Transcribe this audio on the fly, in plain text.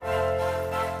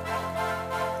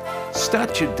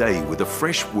Start your day with a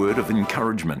fresh word of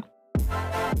encouragement.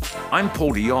 I'm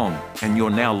Paul de Jong, and you're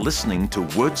now listening to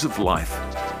Words of Life,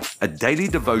 a daily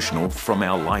devotional from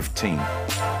our Life team.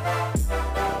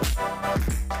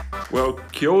 Well,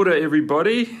 kia ora,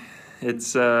 everybody.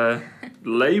 It's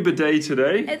Labor Day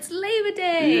today. It's Labor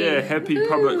Day. Yeah, happy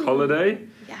public holiday.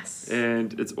 Yes.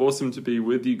 And it's awesome to be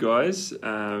with you guys,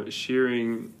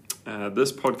 sharing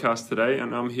this podcast today.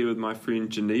 And I'm here with my friend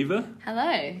Geneva.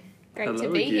 Hello. Great Hello to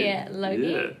be again. here, Logan.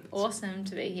 Yeah. Awesome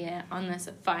to be here on this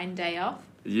fine day off.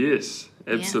 Yes,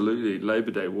 absolutely. Yeah.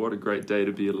 Labor Day, what a great day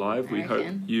to be alive. We hope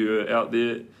you're out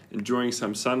there enjoying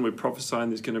some sun. We're prophesying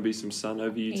there's going to be some sun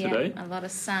over you today. A lot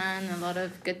of sun, a lot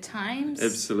of good times.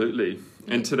 Absolutely.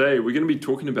 And today we're going to be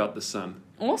talking about the sun.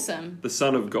 Awesome. The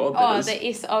Son of God, that is. The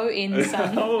S-O-N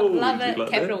sun. Love it. Like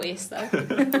capital that? S,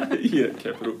 though. Yeah,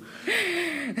 capital.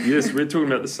 Yes, we're talking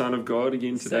about the Son of God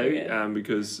again today,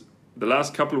 because the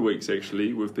last couple of weeks,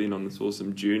 actually, we've been on this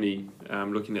awesome journey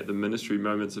looking at the ministry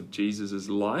moments of Jesus'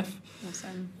 life.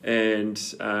 Awesome. And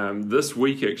this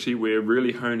week, actually, we're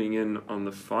really honing in on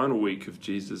the final week of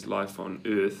Jesus' life on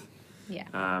earth. Yeah.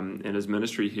 And his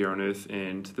ministry here on earth,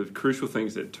 and the crucial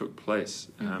things that took place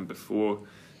before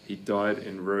he died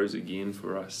and rose again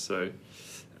for us. So,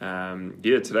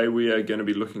 today we are going to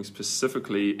be looking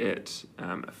specifically at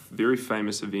a very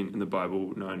famous event in the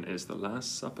Bible known as the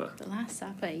Last Supper. The Last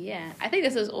Supper, yeah. I think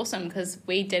this is awesome because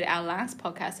we did our last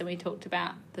podcast and we talked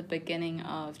about the beginning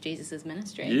of Jesus'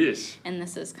 ministry. Yes. And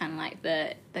this is kind of like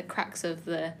the crux of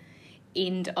the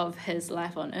end of his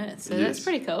life on earth. So that's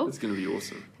pretty cool. It's going to be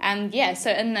awesome. And so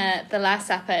in the Last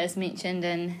Supper is mentioned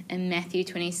in Matthew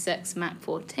 26, Mark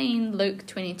 14, Luke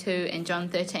 22, and John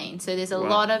 13. So there's a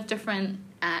lot of different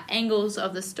angles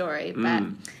of the story, but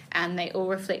and they all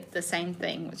reflect the same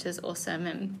thing, which is awesome.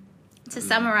 And to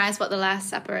summarize what the Last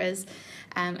Supper is,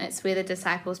 it's where the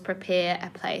disciples prepare a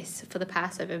place for the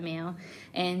Passover meal,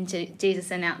 and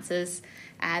Jesus announces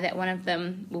that one of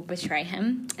them will betray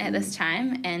him at this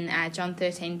time. In John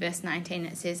 13, verse 19,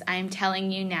 it says, "I am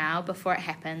telling you now before it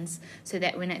happens, so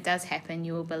that when it does happen,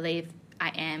 you will believe I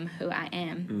am who I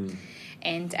am."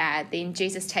 And then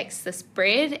Jesus takes this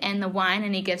bread and the wine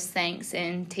and he gives thanks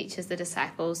and teaches the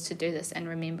disciples to do this in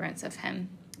remembrance of him.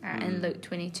 In Luke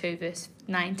 22, verse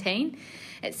 19,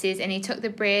 it says, "And he took the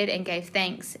bread and gave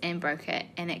thanks and broke it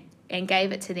and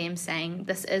gave it to them, saying,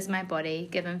 'This is my body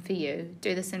given for you.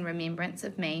 Do this in remembrance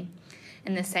of me.'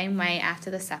 In the same way, after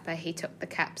the supper, he took the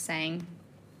cup, saying,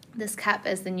 'This cup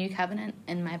is the new covenant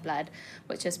in my blood,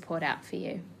 which is poured out for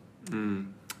you.'"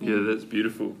 Yeah, that's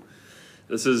beautiful.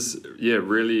 This is,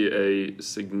 really a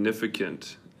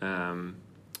significant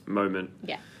moment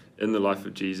in the life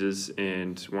of Jesus,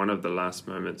 and one of the last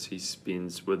moments he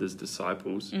spends with his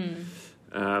disciples.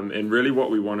 And really what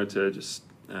we wanted to just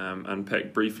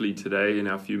unpack briefly today in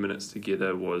our few minutes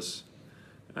together was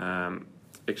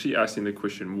actually asking the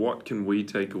question, what can we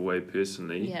take away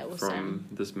personally from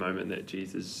this moment that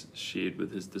Jesus shared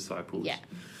with his disciples? Yeah.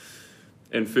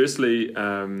 And firstly,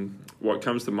 what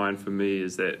comes to mind for me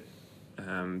is that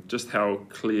just how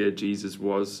clear Jesus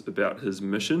was about his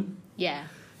mission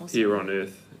here on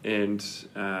earth. And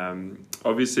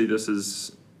obviously this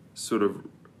is sort of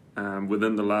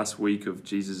within the last week of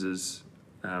Jesus's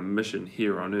mission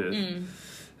here on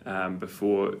earth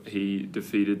before he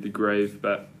defeated the grave.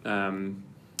 But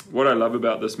what I love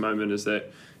about this moment is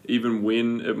that even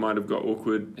when it might have got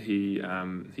awkward, he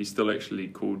still actually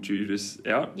called Judas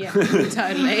out. Yeah,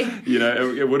 totally.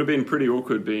 It would have been pretty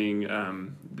awkward being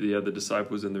the other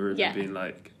disciples in the room and being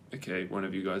like, okay, one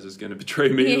of you guys is going to betray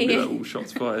me. It'll be like, all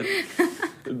shots fired.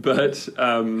 But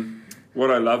what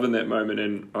I love in that moment,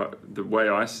 and the way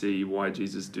I see why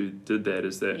Jesus did that,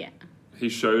 is that he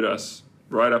showed us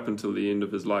right up until the end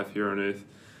of his life here on earth,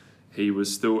 he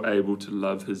was still able to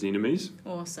love his enemies.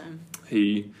 Awesome.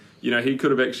 He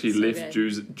could have actually left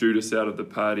Judas out of the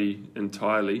party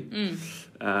entirely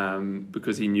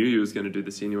because he knew he was going to do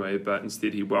this anyway, but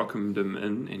instead he welcomed him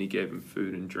in and he gave him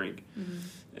food and drink.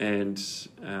 And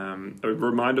a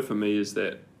reminder for me is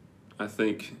that I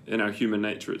think in our human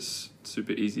nature it's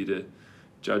super easy to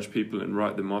judge people and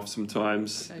write them off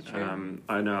sometimes. So true.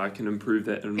 I know I can improve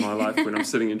that in my life when I'm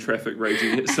sitting in traffic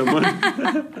raging at someone.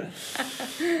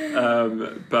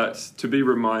 But to be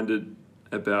reminded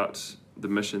about the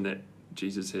mission that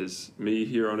Jesus has me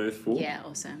here on earth for. Yeah,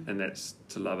 awesome. And that's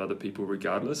to love other people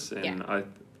regardless. And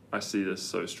I see this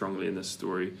so strongly in this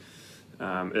story.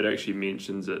 It actually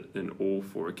mentions it in all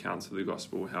four accounts of the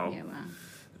gospel, how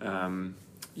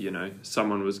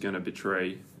someone was going to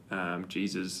betray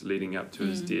Jesus leading up to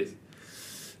his death.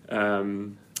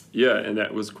 And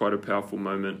that was quite a powerful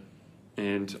moment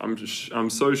And I'm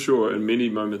so sure in many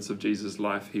moments of Jesus'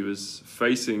 life, he was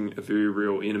facing a very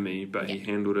real enemy, but he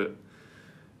handled it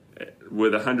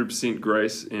with 100%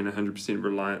 grace and 100%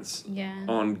 reliance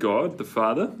on God, the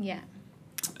Father. Yeah.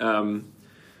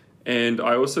 And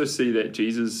I also see that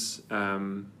Jesus,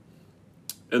 in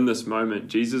this moment,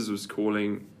 Jesus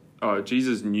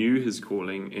knew his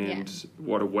calling and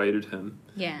what awaited him.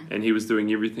 Yeah. And he was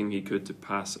doing everything he could to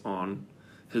pass on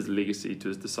his legacy to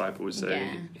his disciples. So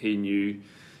he knew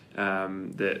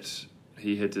that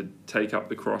he had to take up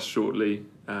the cross shortly.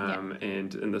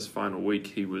 And in this final week,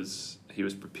 he was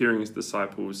preparing his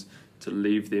disciples to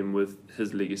leave them with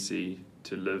his legacy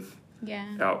to live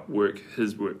out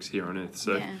his works here on earth.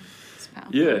 So it's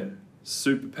powerful.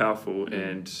 Super powerful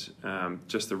and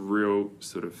just a real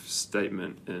sort of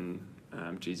statement in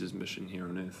Jesus' mission here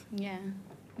on earth. Yeah,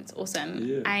 it's awesome.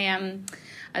 Yeah.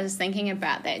 I was thinking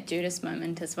about that Judas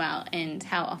moment as well, and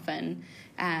how often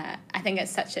I think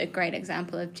it's such a great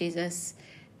example of Jesus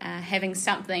having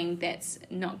something that's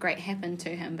not great happen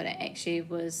to him, but it actually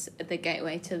was the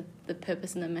gateway to the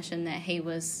purpose and the mission that he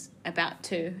was about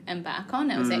to embark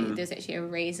on. It was there's actually a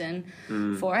reason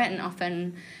for it, and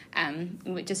often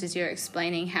just as you're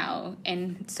explaining how,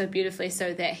 and so beautifully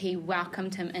so, that he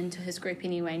welcomed him into his group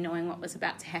anyway, knowing what was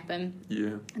about to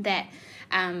happen, that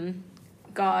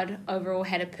God overall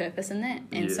had a purpose in that.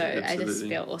 And so absolutely. I just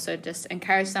feel also just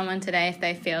encourage someone today, if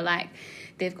they feel like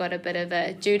they've got a bit of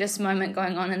a Judas moment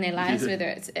going on in their lives,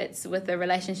 whether it's with a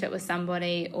relationship with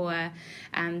somebody or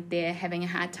they're having a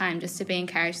hard time, just to be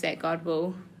encouraged that God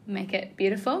will make it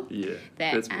beautiful.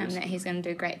 That he's going to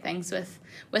do great things with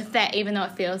that, even though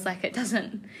it feels like it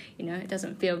doesn't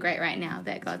feel great right now,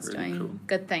 that God's really doing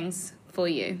good things for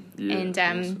you. And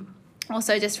awesome.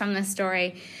 Also just from this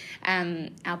story,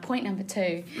 our point number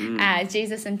 2,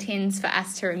 Jesus intends for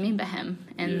us to remember him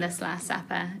in this Last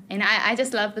Supper. And I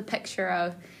just love the picture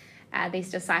of these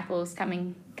disciples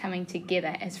coming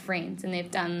together as friends, and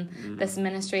they've done this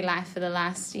ministry life for the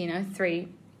last 3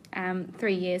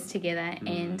 years together,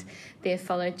 and they've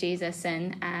followed Jesus.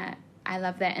 And I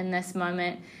love that in this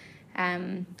moment,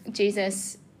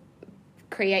 Jesus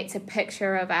creates a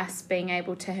picture of us being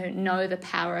able to know the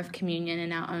power of communion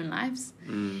in our own lives.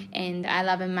 And I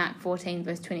love in Mark 14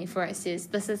 verse 24, it says,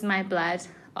 "This is my blood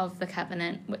of the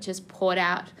covenant, which is poured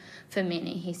out for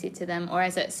many," he said to them. Or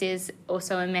as it says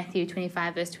also in Matthew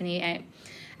 25 verse 28,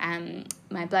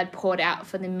 "My blood poured out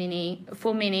for many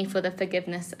for the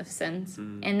forgiveness of sins."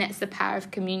 And that's the power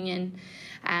of communion.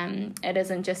 It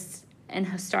isn't just an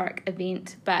historic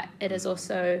event, but it is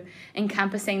also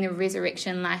encompassing the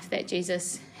resurrection life that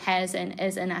Jesus has and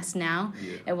is in us now.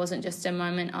 It wasn't just a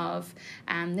moment of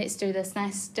let's do this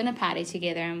nice dinner party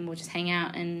together and we'll just hang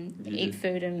out and eat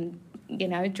food and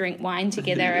drink wine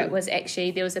together. It was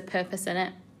actually, there was a purpose in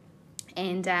it,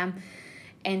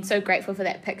 and so grateful for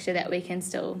that picture that we can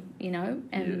still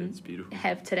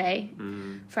have today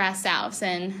for ourselves.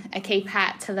 And a key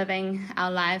part to living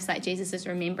our lives like Jesus is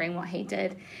remembering what he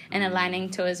did and aligning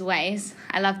to his ways.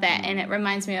 I love that. And it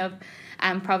reminds me of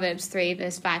Proverbs 3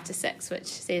 verse 5-6, which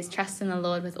says, "Trust in the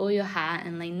Lord with all your heart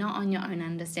and lean not on your own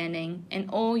understanding. In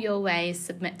all your ways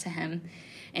submit to him,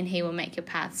 and he will make your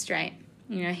path straight."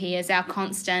 He is our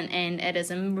constant, and it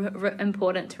is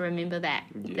important to remember that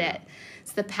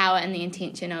it's the power and the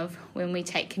intention of when we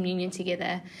take communion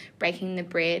together, breaking the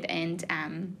bread and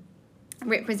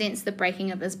represents the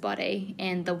breaking of his body,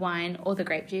 and the wine or the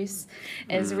grape juice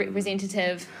is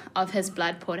representative of his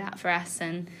blood poured out for us.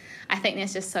 And I think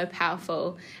that's just so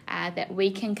powerful, that we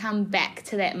can come back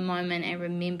to that moment and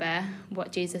remember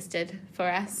what Jesus did for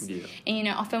us. And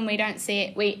often we don't see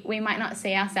it, we might not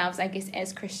see ourselves, I guess,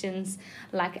 as Christians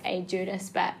like a Judas,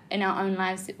 but in our own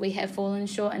lives we have fallen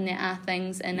short, and there are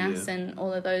things in us and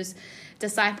all of those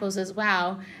disciples as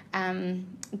well.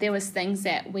 There was things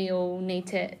that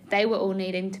they were all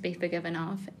needing to be forgiven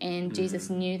of, and Jesus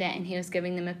knew that, and he was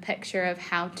giving them a picture of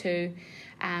how to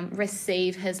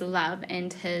receive his love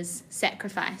and his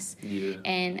sacrifice.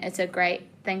 And it's a great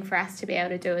thing for us to be able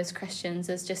to do as Christians,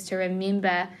 is just to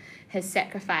remember his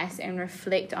sacrifice and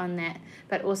reflect on that,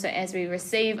 but also as we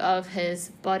receive of his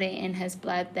body and his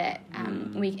blood, that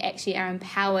we actually are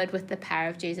empowered with the power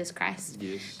of Jesus Christ,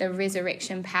 the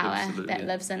resurrection power that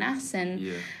lives in us. And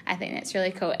I think that's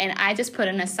really cool. And I just put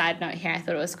in a side note here, I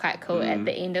thought it was quite cool, at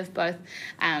the end of both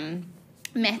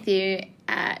Matthew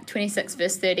 26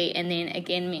 verse 30 and then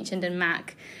again mentioned in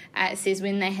Mark, it says,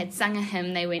 "When they had sung a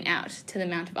hymn, they went out to the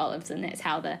Mount of Olives," and that's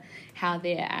how their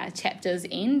chapters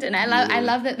end. And I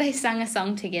love that they sung a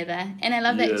song together, and I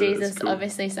love that Jesus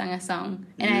obviously sung a song.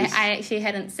 And I actually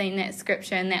hadn't seen that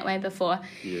scripture in that way before,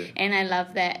 and I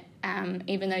love that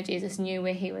even though Jesus knew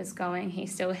where he was going, he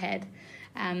still had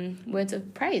words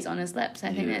of praise on his lips.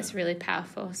 I think that's really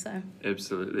powerful. So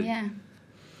absolutely. Yeah.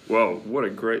 Well, what a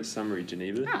great summary,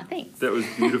 Geneva. Oh, thanks. That was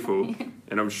beautiful.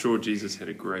 And I'm sure Jesus had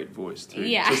a great voice too.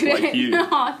 Yeah. Just like you.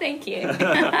 Oh, thank you.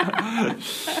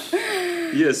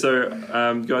 Yeah,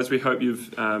 so guys, we hope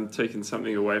you've taken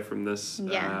something away from this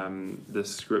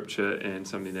this scripture, and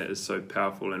something that is so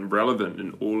powerful and relevant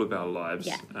in all of our lives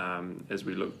as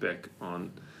we look back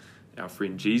on our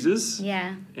friend Jesus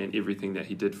and everything that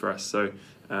he did for us. So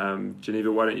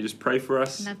Geneva, why don't you just pray for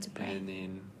us? I'd love to pray. And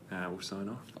then we'll sign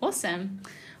off. Awesome.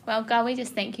 Well, God, we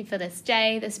just thank you for this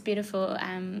day, this beautiful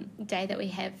day that we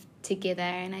have together.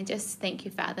 And I just thank you,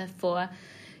 Father, for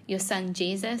your son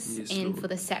Jesus, and Lord, for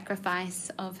the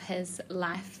sacrifice of his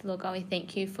life. Lord God, we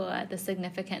thank you for the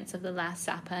significance of the Last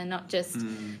Supper, not just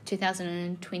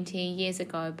 2020 years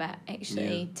ago, but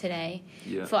actually today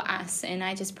for us. And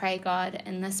I just pray, God,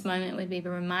 in this moment we'd be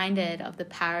reminded of the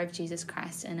power of Jesus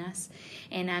Christ in us.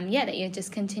 And that you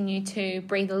just continue to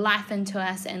breathe life into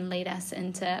us and lead us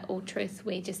into all truth.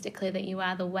 We just declare that you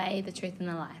are the way, the truth, and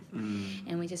the life.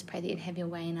 And we just pray that you'd have your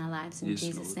way in our lives. In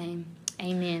Jesus' name.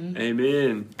 Amen.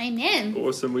 Amen. Amen.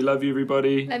 Awesome. We love you,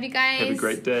 everybody. Love you guys. Have a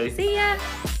great day. See ya.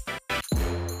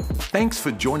 Thanks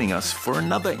for joining us for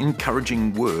another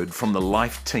encouraging word from the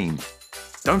Life team.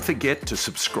 Don't forget to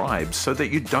subscribe so that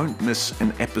you don't miss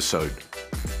an episode.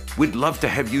 We'd love to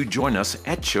have you join us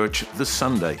at church this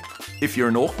Sunday. If you're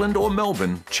in Auckland or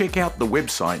Melbourne, check out the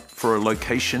website for a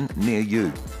location near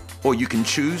you. Or you can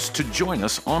choose to join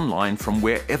us online from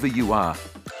wherever you are.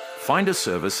 Find a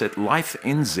service at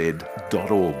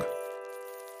lifenz.org.